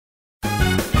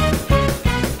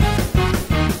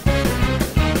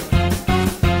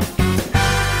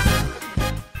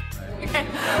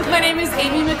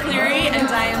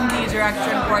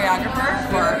director and choreographer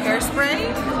for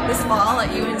Hairspray this fall at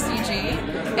UNCG.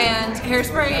 And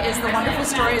Hairspray is the wonderful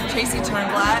story of Tracy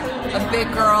Turnblatt, a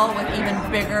big girl with even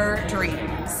bigger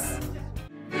dreams.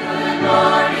 Good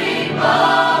morning,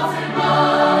 Baltimore.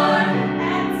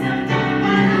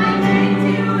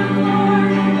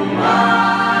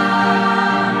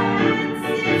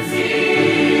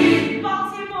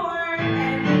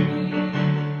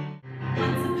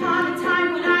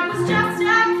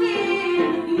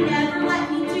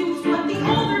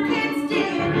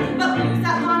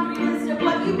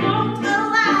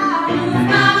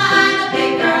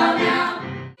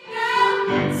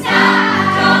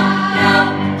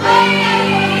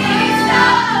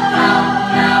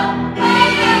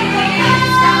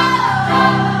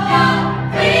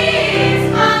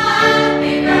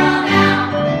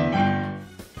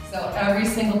 Every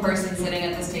single person sitting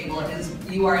at this table is,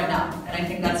 you are enough, and I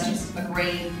think that's just a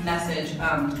great message,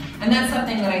 and that's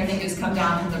something that I think has come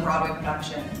down from the Broadway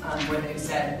production, where they've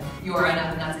said, you are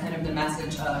enough, and that's kind of the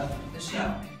message of the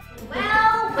show.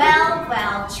 Well, well,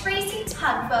 well, Tracy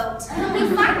Tugboat,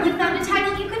 we finally found a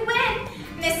title you could win,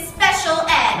 Miss Special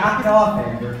Ed. Knock it off,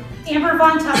 Amber. Amber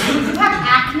Von Tussle, you have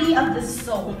acne of the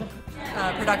soul.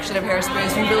 Production of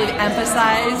Hairspray, we really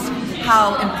emphasized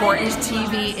how important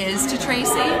TV is to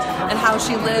Tracy and how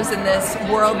she lives in this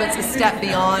world that's a step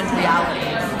beyond reality.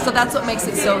 So that's what makes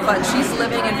it so fun. She's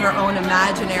living in her own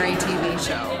imaginary TV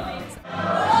show.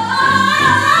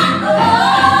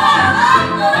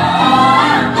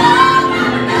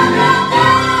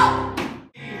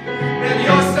 Then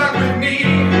you're stuck with me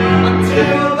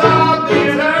until the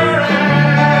bitter end.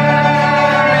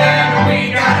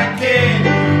 We got a kid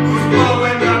who's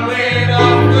blowing the lid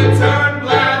off the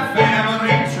Turnblatt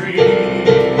family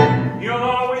tree. You'll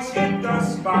always hit the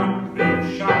spot,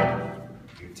 real sharp.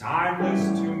 You're timeless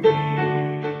to me.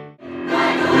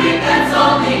 Like a week that's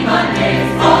only Mondays,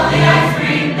 only ice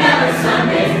cream, never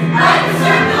Sundays. Like a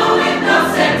circle with no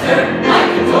center,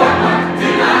 like a door mark, do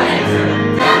not enter.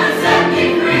 Never set me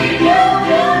free.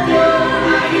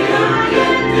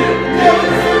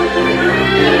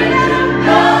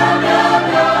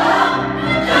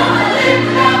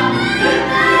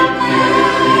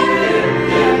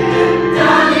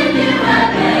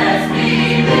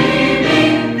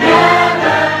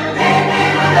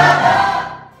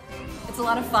 It's a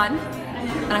lot of fun,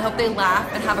 and I hope they laugh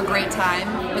and have a great time,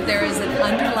 but there is an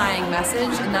underlying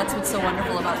message, and that's what's so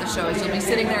wonderful about the show, is you'll be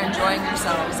sitting there enjoying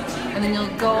yourselves, and then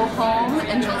you'll go home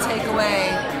and you'll take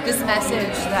away this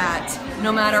message that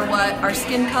no matter what our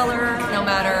skin color, no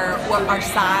matter what our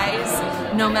size,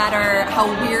 no matter how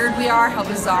weird we are, how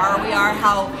bizarre we are,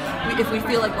 if we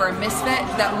feel like we're a misfit,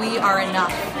 that we are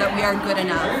enough, that we are good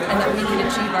enough, and that we can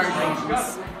achieve our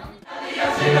dreams.